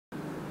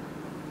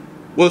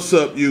What's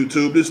up,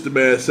 YouTube? This is the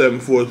man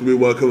 743.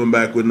 Welcome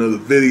back with another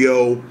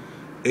video.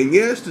 And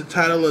yes, the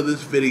title of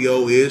this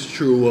video is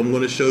true. I'm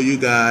going to show you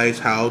guys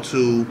how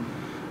to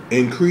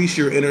increase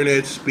your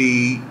internet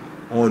speed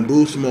on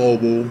Boost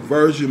Mobile,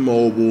 Virgin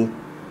Mobile,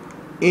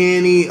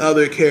 any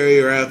other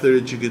carrier out there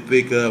that you could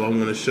think of. I'm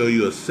going to show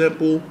you a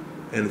simple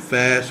and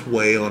fast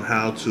way on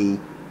how to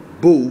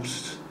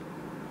boost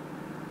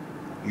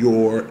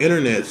your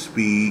internet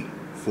speed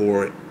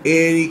for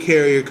any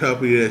carrier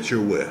company that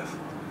you're with.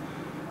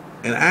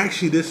 And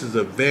actually, this is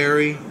a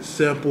very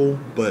simple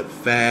but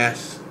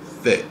fast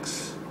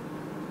fix.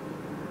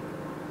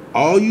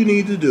 All you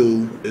need to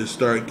do is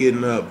start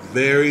getting up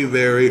very,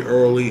 very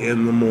early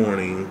in the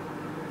morning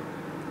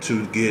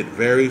to get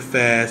very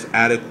fast,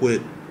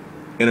 adequate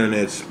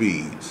internet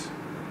speeds.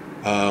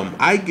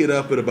 I get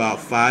up at about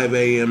 5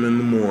 a.m. in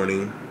the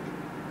morning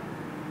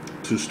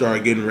to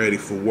start getting ready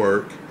for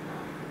work.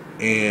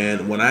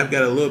 And when I've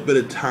got a little bit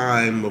of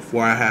time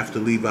before I have to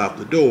leave out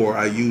the door,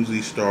 I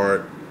usually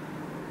start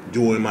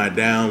doing my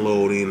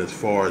downloading as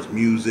far as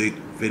music,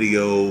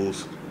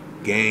 videos,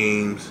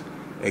 games,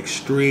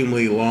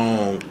 extremely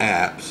long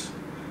apps.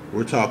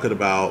 We're talking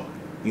about,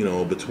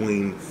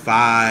 between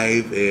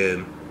 5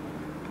 and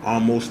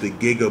almost a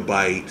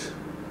gigabyte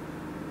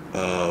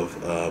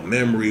of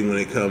memory when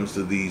it comes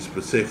to these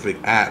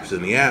specific apps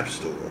in the App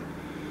Store.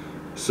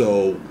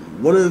 So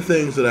one of the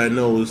things that I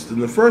noticed, and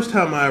the first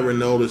time I ever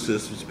noticed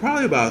this was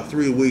probably about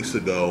 3 weeks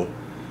ago.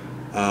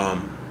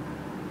 I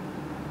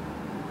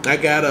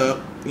got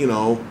up,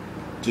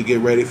 to get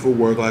ready for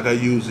work like I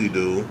usually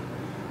do,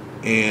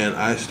 and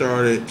I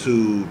started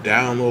to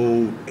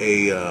download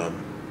a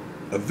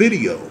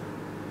video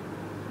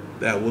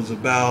that was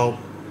about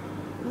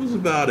a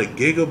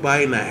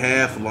gigabyte and a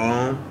half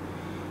long,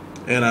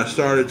 and I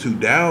started to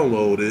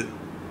download it,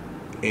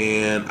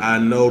 and I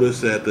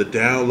noticed that the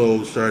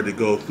download started to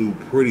go through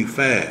pretty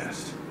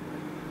fast,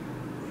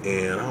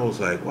 and I was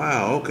like,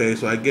 wow, okay,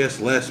 so I guess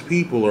less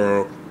people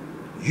are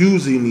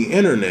using the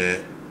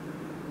internet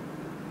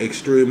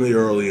extremely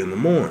early in the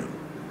morning.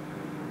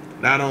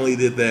 Not only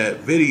did that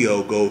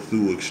video go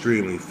through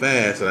extremely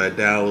fast, and I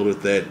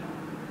downloaded that,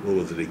 what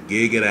was it, a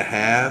gig and a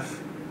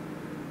half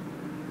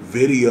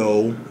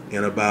video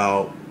in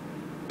about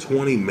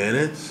 20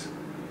 minutes,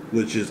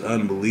 which is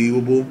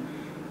unbelievable.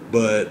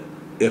 But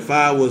if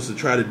I was to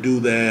try to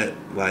do that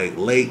like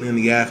late in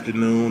the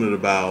afternoon at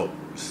about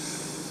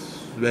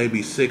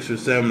maybe 6 or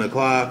 7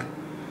 o'clock,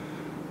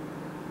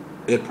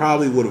 it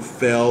probably would have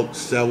failed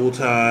several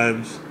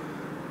times.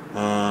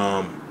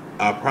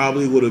 I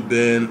probably would have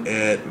been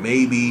at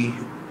maybe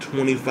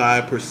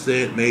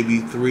 25%, maybe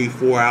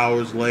 3-4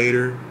 hours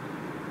later.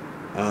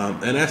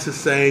 And that's the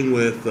same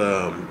with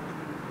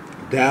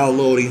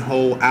downloading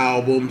whole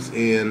albums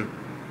in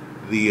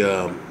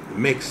the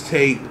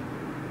mixtape,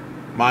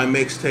 My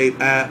Mixtape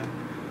app.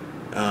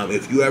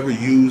 If you ever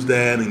use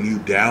that and you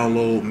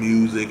download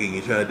music and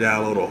you try to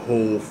download a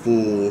whole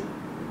full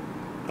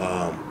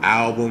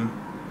album,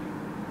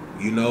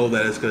 you know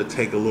that it's going to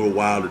take a little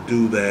while to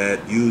do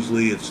that.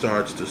 Usually it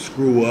starts to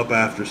screw up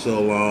after so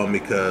long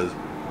because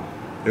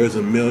there's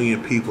a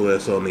million people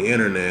that's on the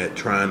internet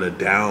trying to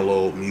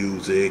download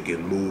music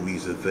and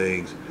movies and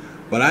things.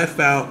 But I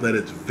found that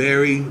it's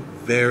very,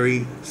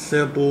 very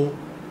simple,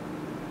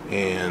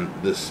 and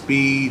the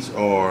speeds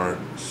are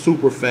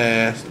super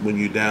fast when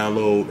you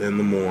download in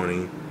the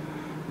morning.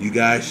 You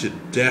guys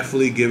should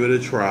definitely give it a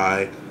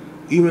try.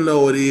 Even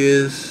though it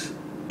is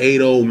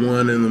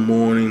 8:01 in the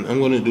morning, I'm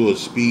going to do a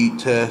speed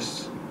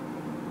test.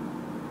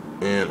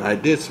 And I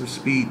did some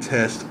speed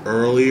tests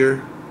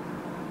earlier,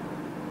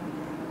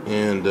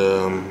 and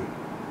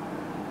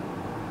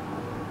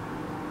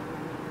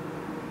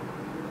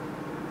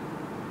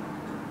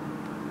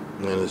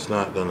it's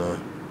not going to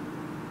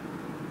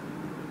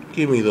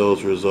give me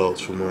those results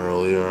from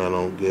earlier, I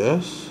don't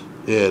guess.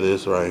 Yeah, it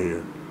is right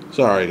here.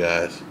 Sorry,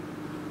 guys.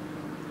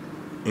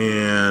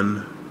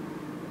 And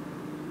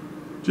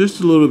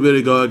just a little bit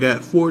ago, I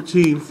got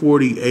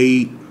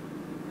 1448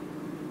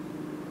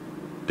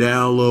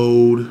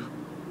 download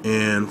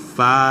and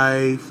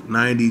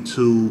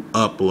 592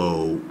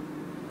 upload,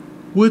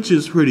 which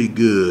is pretty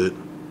good.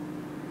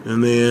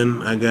 And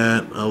then I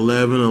got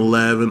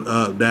 1111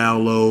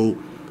 download,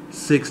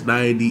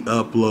 690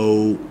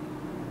 upload,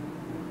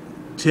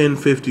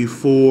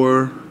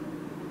 1054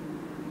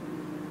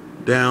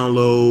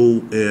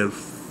 download, and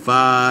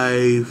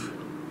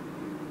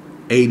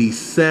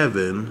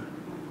 587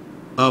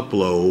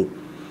 upload.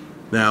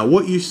 Now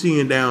what you're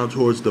seeing down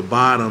towards the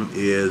bottom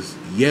is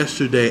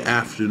yesterday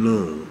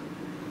afternoon.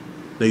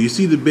 Now you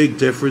see the big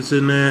difference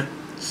in that?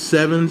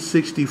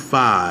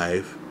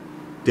 765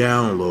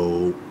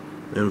 download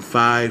and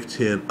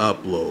 510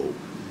 upload.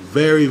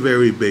 Very,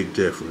 very big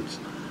difference.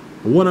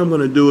 What I'm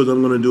going to do is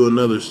I'm going to do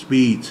another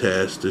speed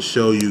test to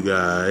show you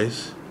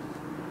guys.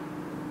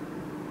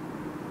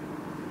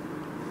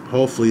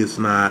 Hopefully it's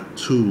not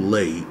too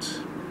late.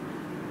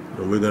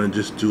 And we're going to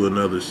just do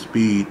another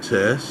speed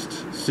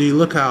test. See,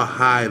 look how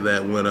high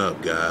that went up,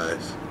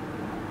 guys.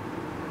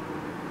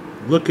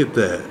 Look at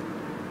that.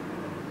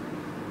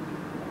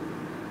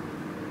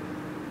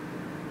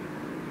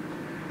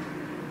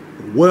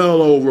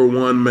 Well over 1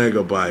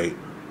 MB.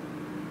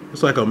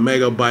 It's like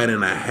 1.5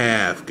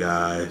 MB,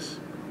 guys.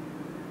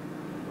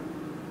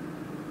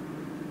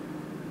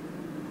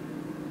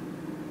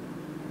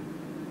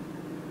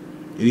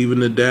 And even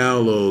the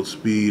download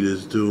speed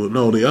is doing,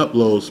 no, the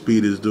upload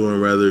speed is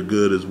doing rather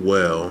good as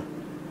well.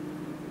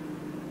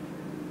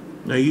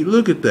 Now you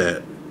look at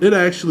that. It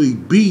actually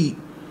beat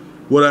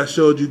what I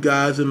showed you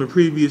guys in the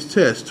previous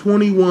test.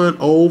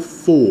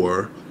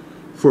 2104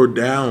 for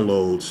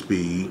download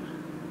speed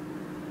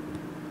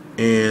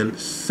and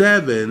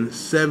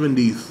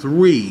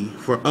 773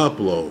 for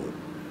upload.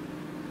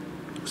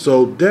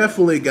 So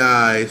definitely,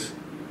 guys,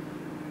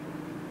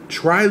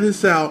 try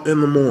this out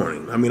in the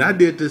morning. I mean, I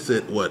did this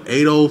at what,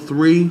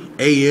 8:03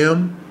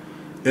 a.m.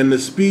 and the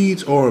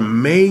speeds are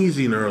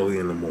amazing early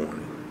in the morning.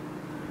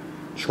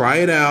 Try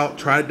it out.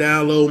 Try to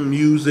download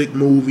music,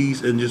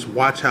 movies, and just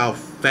watch how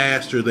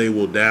faster they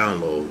will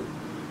download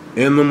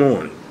in the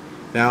morning.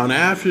 Now in the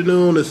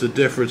afternoon, it's a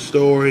different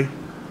story.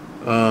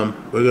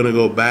 We're gonna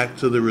go back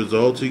to the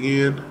results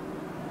again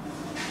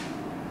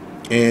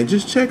and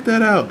just check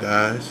that out,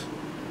 guys.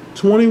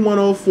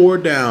 2104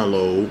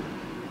 download,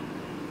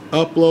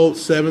 upload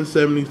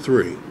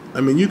 773.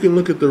 I mean, you can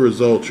look at the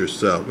results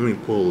yourself. Let me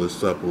pull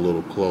this up a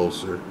little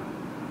closer.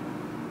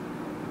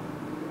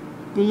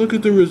 But look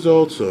at the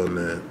results on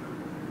that.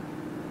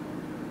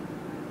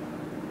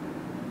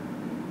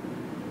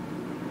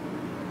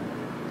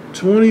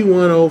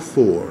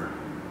 $21.04.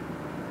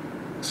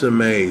 It's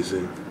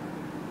amazing.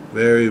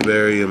 Very,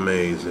 very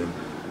amazing.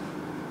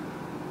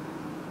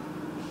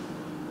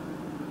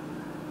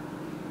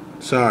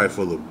 Sorry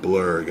for the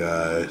blur,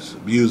 guys.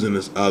 I'm using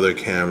this other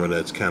camera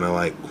that's kind of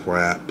like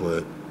crap,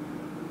 but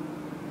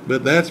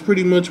that's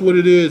pretty much what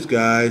it is,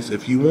 guys.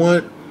 If you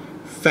want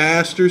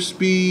faster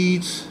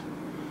speeds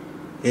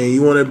and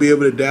you want to be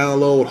able to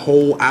download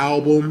whole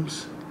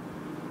albums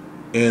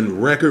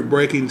and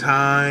record-breaking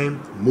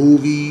time,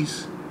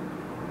 movies,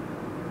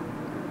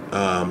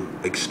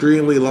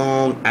 extremely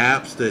long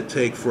apps that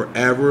take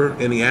forever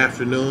in the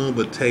afternoon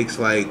but takes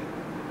like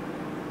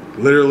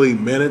literally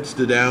minutes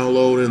to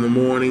download in the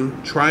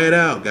morning, try it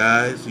out,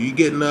 guys. You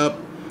getting up,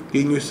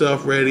 getting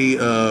yourself ready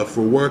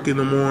for work in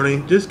the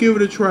morning, just give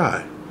it a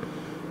try.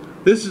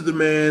 This is the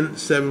man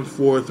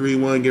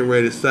 7431 getting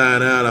ready to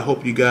sign out. I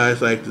hope you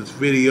guys like this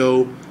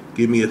video.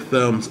 Give me a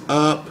thumbs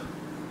up,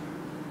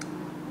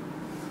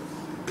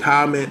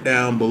 comment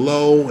down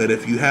below, and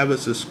if you haven't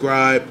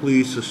subscribed,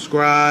 please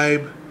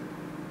subscribe,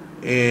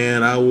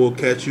 and I will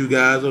catch you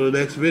guys on the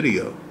next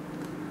video.